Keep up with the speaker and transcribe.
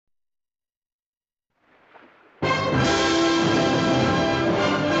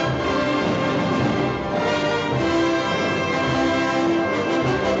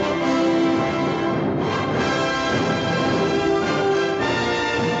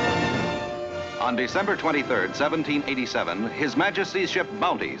On December 23rd, 1787, His Majesty's ship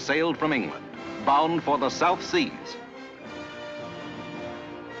Bounty sailed from England, bound for the South Seas.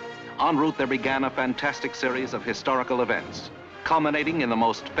 En route, there began a fantastic series of historical events, culminating in the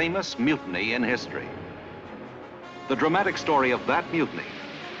most famous mutiny in history. The dramatic story of that mutiny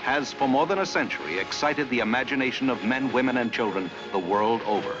has, for more than a century, excited the imagination of men, women, and children the world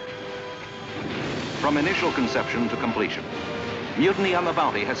over. From initial conception to completion, Mutiny on the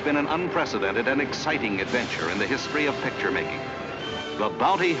Bounty has been an unprecedented and exciting adventure in the history of picture making. The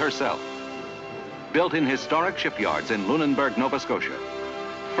Bounty herself, built in historic shipyards in Lunenburg, Nova Scotia.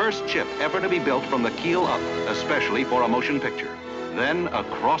 First ship ever to be built from the keel up, especially for a motion picture. Then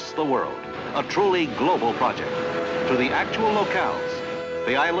across the world, a truly global project, to the actual locales,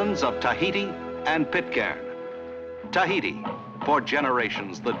 the islands of Tahiti and Pitcairn. Tahiti, for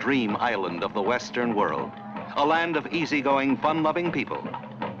generations the dream island of the Western world, a land of easygoing, fun-loving people.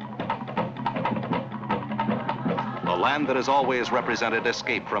 A land that has always represented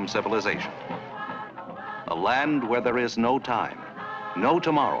escape from civilization. A land where there is no time, no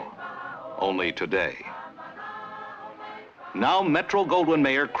tomorrow, only today. Now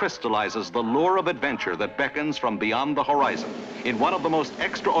Metro-Goldwyn-Mayer crystallizes the lure of adventure that beckons from beyond the horizon in one of the most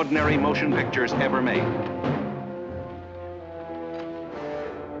extraordinary motion pictures ever made.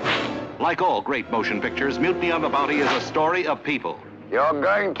 Like all great motion pictures, Mutiny on the Bounty is a story of people. You're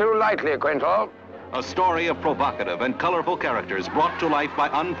going too lightly, Quintal. A story of provocative and colorful characters brought to life by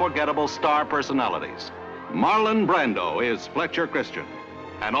unforgettable star personalities. Marlon Brando is Fletcher Christian,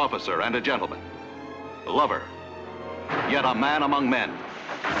 an officer and a gentleman, lover, yet a man among men.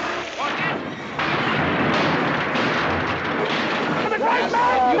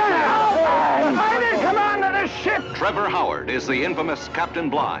 I'm in command of this ship! Trevor Howard is the infamous Captain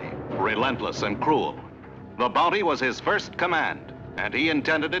Bligh, relentless and cruel. The Bounty was his first command, and he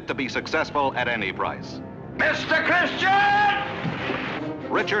intended it to be successful at any price. Mr. Christian!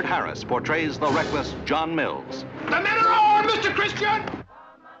 Richard Harris portrays the reckless John Mills. The men are armed, Mr. Christian!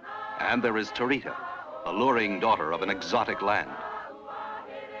 And there is Tarita, alluring daughter of an exotic land.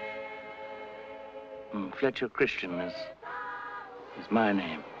 Fletcher Christian is my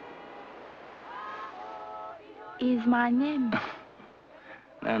name. Is my name?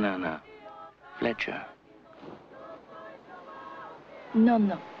 No. Fletcher.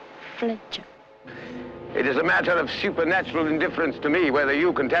 No. Fletcher. It is a matter of supernatural indifference to me whether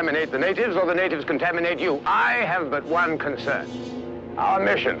you contaminate the natives or the natives contaminate you. I have but one concern. Our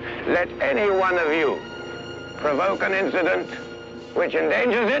mission. Let any one of you provoke an incident which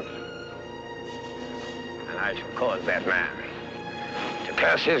endangers it, and I shall cause that man to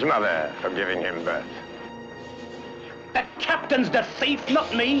curse his mother for giving him birth. The captain's the thief,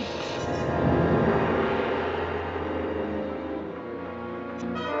 not me.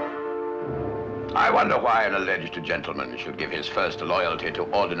 I wonder why an alleged gentleman should give his first loyalty to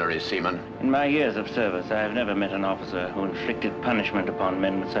ordinary seamen. In my years of service, I have never met an officer who inflicted punishment upon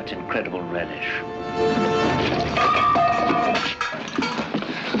men with such incredible relish.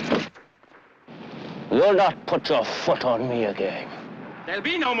 You'll not put your foot on me again. There'll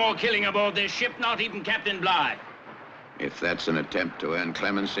be no more killing aboard this ship, not even Captain Bligh. If that's an attempt to earn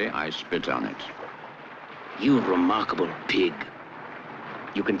clemency, I spit on it. You remarkable pig.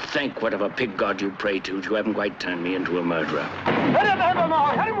 You can thank whatever pig god you pray to you haven't quite turned me into a murderer.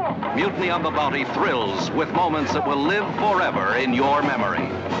 Mutiny on the Bounty thrills with moments that will live forever in your memory.